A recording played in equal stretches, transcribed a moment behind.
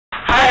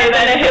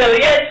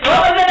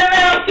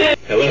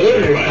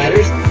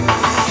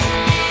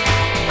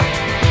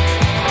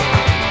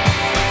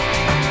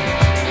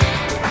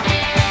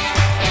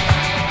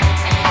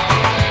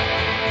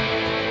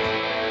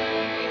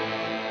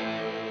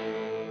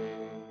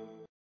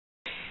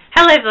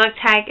Hello vlog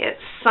tag, it's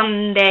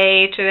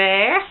Sunday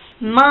today.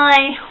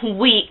 My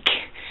week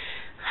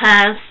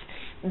has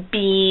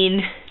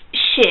been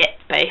shit,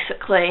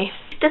 basically.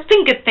 There's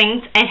been good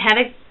things. I had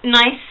a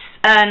nice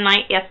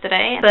night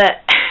yesterday,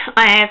 but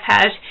I have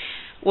had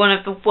one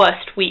of the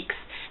worst weeks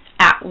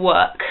at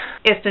work.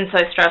 It's been so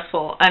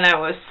stressful, and I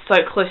was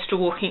so close to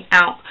walking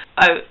out.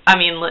 I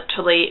mean,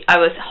 literally, I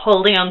was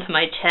holding onto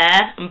my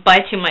chair and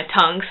biting my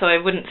tongue so I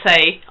wouldn't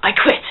say I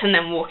quit and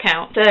then walk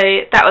out. So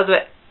that was a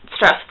bit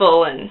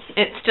stressful, and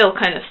it's still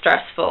kind of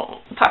stressful.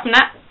 Apart from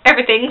that,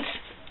 everything's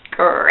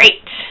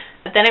great.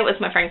 Then it was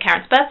my friend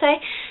Karen's birthday,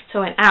 so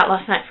I went out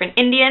last night for an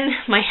Indian.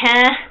 My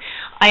hair,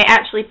 I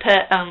actually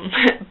put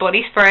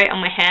body spray on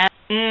my hair.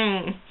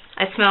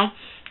 I smell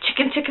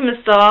chicken tikka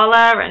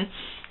masala, and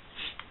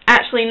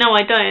actually no,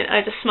 I don't.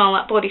 I just smell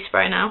that body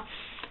spray now.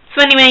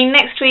 So anyway,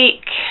 next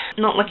week,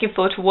 not looking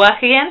forward to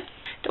work again.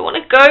 Don't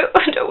want to go.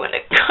 I don't want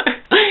to go,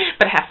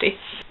 but I have to.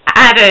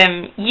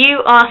 Adam,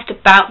 you asked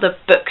about the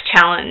book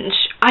challenge.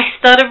 I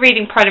started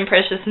reading Pride and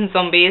Prejudice and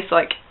Zombies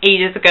like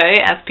ages ago,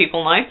 as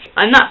people know.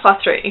 I'm that far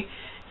through.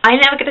 I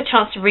never get a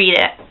chance to read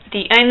it.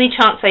 The only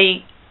chance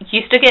I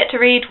used to get to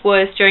read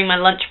was during my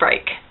lunch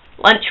break.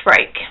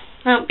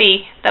 That'd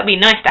be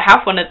nice to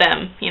have one of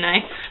them, you know.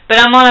 But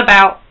I'm on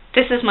about,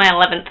 this is my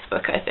 11th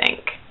book, I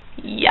think.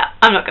 Yeah,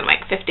 I'm not going to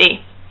make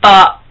 50,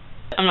 but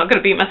I'm not going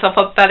to beat myself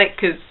up about it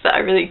because I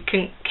really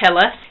couldn't care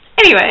less.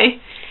 Anyway,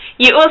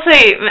 you also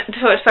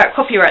talked about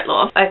copyright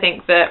law. I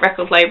think that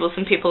record labels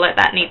and people like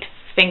that need to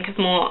think of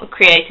more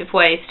creative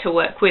ways to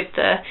work with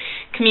the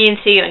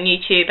community on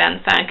YouTube and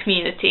the fan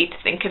community to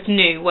think of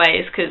new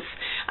ways, because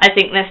I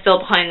think they're still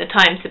behind the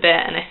times a bit,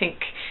 and I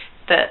think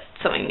that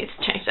something needs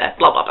to change there.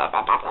 Blah blah blah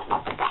blah blah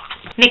blah blah blah.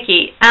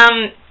 Nikki,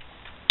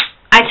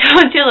 I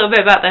told you a little bit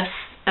about this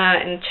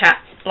in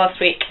chat last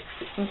week,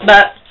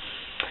 but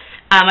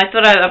I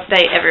thought I'd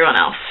update everyone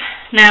else.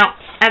 Now,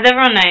 as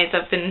everyone knows,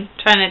 I've been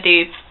trying to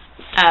do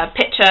a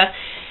picture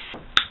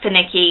for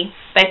Nikki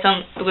based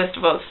on the Wizard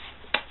of Oz.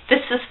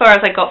 This is as far as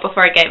I got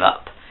before I gave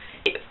up.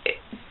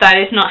 That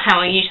is not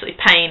how I usually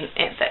paint.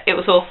 It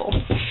was awful.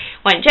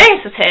 When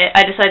James was here,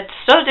 I decided to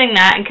start doing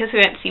that, and because we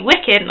went to see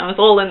Wicked, and I was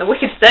all in the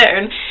Wicked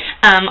zone,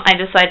 I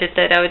decided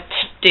that I would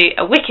do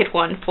a Wicked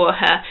one for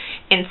her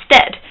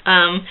instead.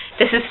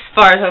 This is as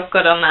far as I've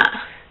got on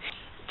that.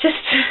 Just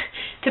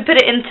to put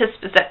it into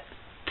perspective.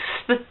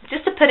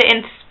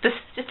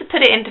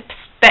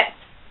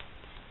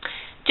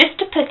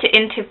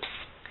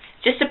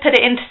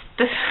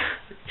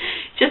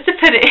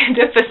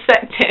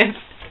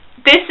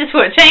 This is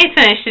what James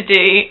managed to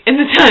do in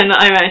the time that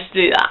I managed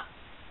to do that.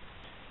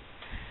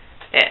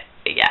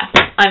 Yeah,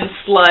 I'm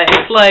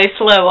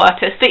slow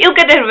artist, but you'll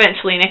get it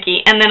eventually,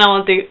 Nikki, and then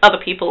I'll do other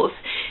people's.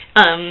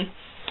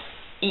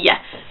 Yeah.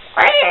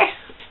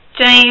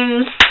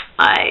 James,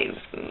 I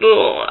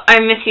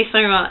miss you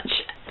so much.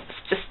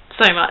 It's just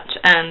so much,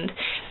 and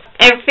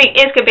everything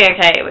is going to be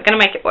okay. We're going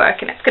to make it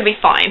work, and it's going to be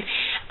fine.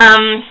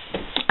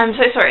 I'm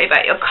so sorry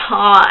about your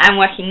car and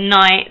working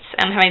nights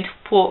and having to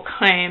walk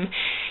home,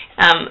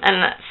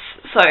 and that's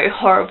so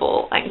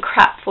horrible and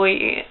crap for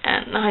you,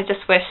 and I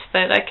just wish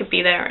that I could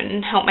be there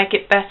and help make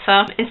it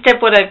better.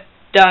 Instead, what I've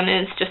done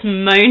is just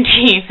moaned to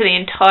you for the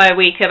entire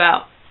week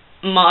about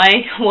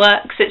my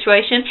work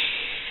situation.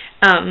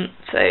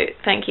 So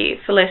thank you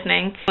for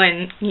listening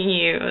when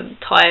you are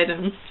tired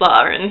and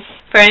blah. And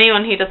for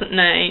anyone who doesn't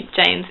know,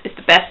 James is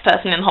the best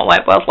person in the whole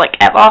wide world, like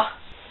ever.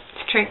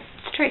 It's true.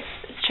 It's true.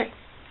 It's true.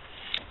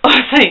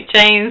 Also,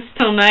 James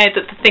will know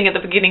that the thing at the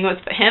beginning was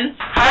for him.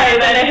 Higher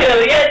than a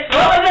hill, yes,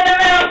 lower than a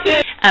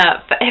mountain.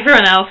 For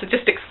everyone else, I'll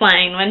just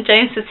explain. When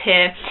James was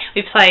here,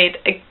 we played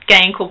a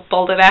game called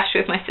Boulder Dash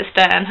with my sister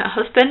and her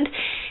husband.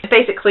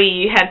 Basically,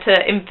 you had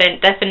to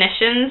invent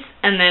definitions,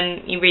 and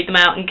then you read them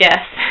out and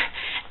guess.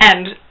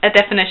 And a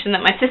definition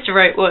that my sister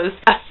wrote was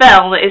a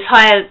fell that is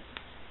higher,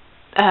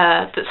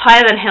 that's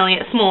higher than a hill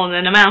yet smaller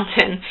than a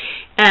mountain.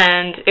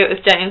 And it was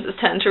James's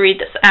turn to read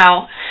this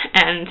out,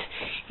 and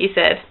he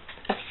said,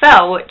 a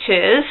fell which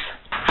is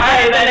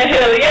higher than a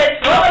hill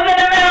yet smaller than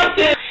a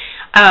mountain,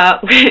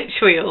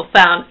 which we all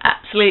found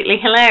absolutely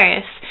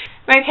hilarious.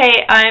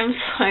 Okay, I'm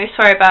so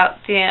sorry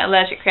about the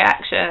allergic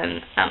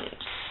reaction.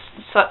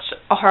 Such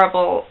a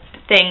horrible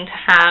thing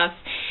to have,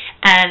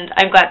 and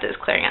I'm glad that it's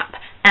clearing up.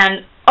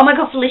 And oh my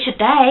god, Felicia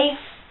Day!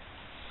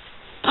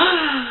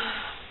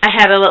 I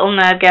had a little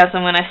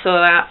nerdgasm when I saw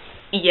that.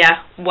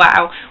 Yeah,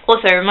 wow.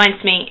 Also, it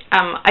reminds me,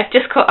 I've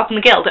just caught up on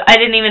the Guild. I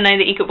didn't even know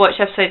that you could watch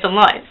episodes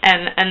online,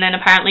 and then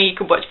apparently you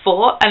could watch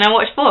 4, and I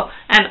watched 4,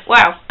 and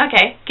wow,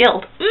 okay,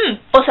 Guild.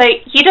 Also,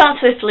 you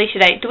danced with Felicia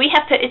Day. Do we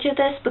have footage of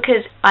this?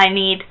 Because I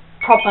need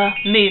proper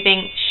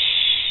moving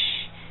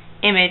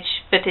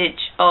image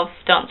footage of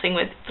dancing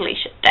with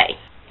Felicia Day.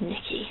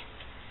 Nikki.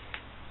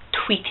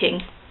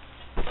 Tweeting.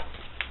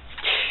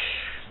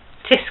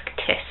 Tisk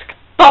tisk.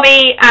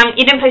 Bobby,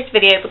 you didn't post a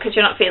video because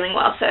you're not feeling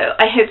well, so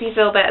I hope you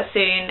feel better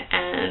soon,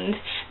 and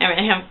I don't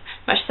really have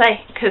much to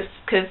say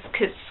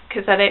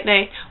because I don't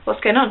know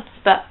what's going on,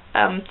 but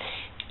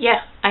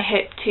yeah, I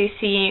hope to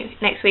see you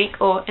next week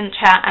or in the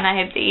chat, and I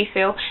hope that you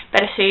feel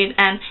better soon,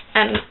 and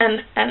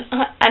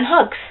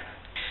hugs.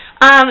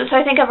 So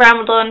I think I've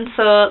rambled on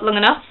for long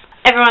enough.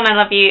 Everyone, I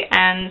love you,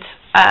 and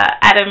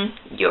Adam,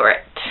 you're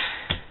it.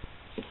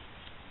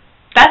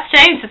 That's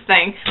James's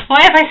thing.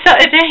 Why have I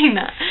started doing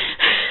that?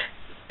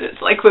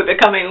 It's like we're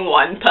becoming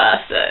one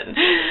person.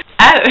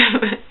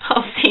 Adam,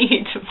 I'll see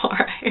you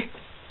tomorrow.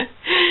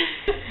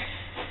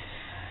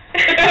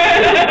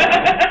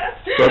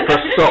 So I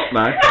press stop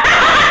now.